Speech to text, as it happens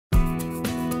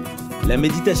la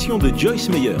méditation de Joyce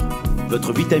Meyer,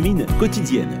 votre vitamine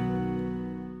quotidienne.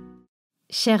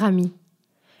 Cher ami,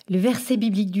 le verset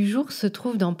biblique du jour se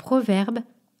trouve dans Proverbes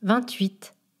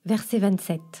 28, verset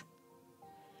 27.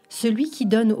 Celui qui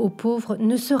donne aux pauvres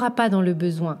ne sera pas dans le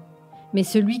besoin, mais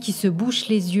celui qui se bouche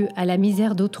les yeux à la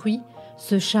misère d'autrui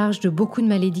se charge de beaucoup de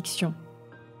malédictions.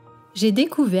 J'ai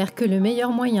découvert que le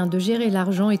meilleur moyen de gérer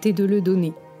l'argent était de le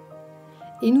donner.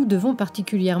 Et nous devons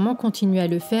particulièrement continuer à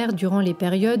le faire durant les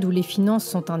périodes où les finances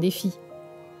sont un défi.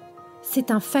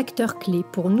 C'est un facteur clé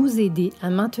pour nous aider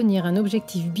à maintenir un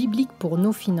objectif biblique pour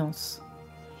nos finances.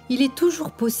 Il est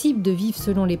toujours possible de vivre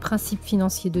selon les principes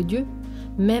financiers de Dieu,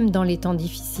 même dans les temps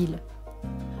difficiles.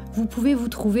 Vous pouvez vous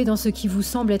trouver dans ce qui vous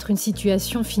semble être une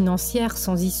situation financière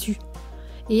sans issue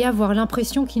et avoir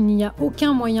l'impression qu'il n'y a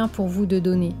aucun moyen pour vous de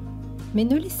donner. Mais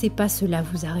ne laissez pas cela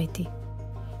vous arrêter.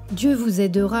 Dieu vous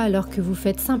aidera alors que vous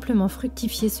faites simplement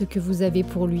fructifier ce que vous avez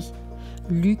pour lui.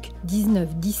 Luc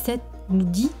 19, 17 nous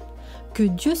dit que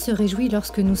Dieu se réjouit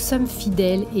lorsque nous sommes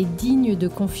fidèles et dignes de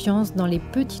confiance dans les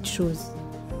petites choses.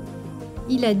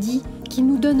 Il a dit qu'il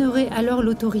nous donnerait alors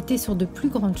l'autorité sur de plus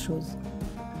grandes choses.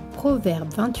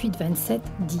 Proverbes 28, 27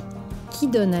 dit « Qui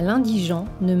donne à l'indigent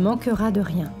ne manquera de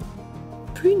rien ».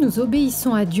 Plus nous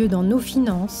obéissons à Dieu dans nos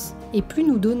finances et plus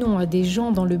nous donnons à des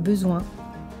gens dans le besoin,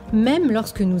 même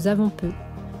lorsque nous avons peu,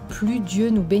 plus Dieu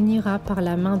nous bénira par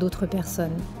la main d'autres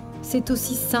personnes. C'est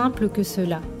aussi simple que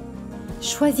cela.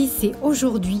 Choisissez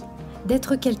aujourd'hui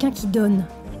d'être quelqu'un qui donne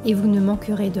et vous ne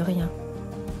manquerez de rien.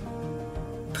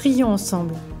 Prions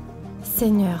ensemble.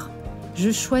 Seigneur,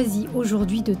 je choisis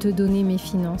aujourd'hui de te donner mes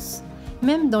finances.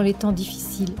 Même dans les temps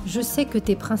difficiles, je sais que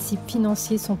tes principes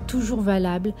financiers sont toujours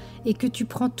valables et que tu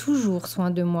prends toujours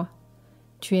soin de moi.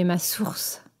 Tu es ma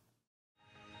source.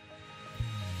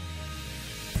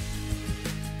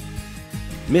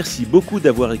 Merci beaucoup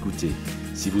d'avoir écouté.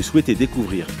 Si vous souhaitez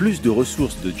découvrir plus de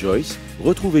ressources de Joyce,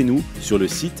 retrouvez-nous sur le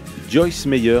site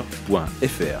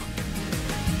joycemeyer.fr.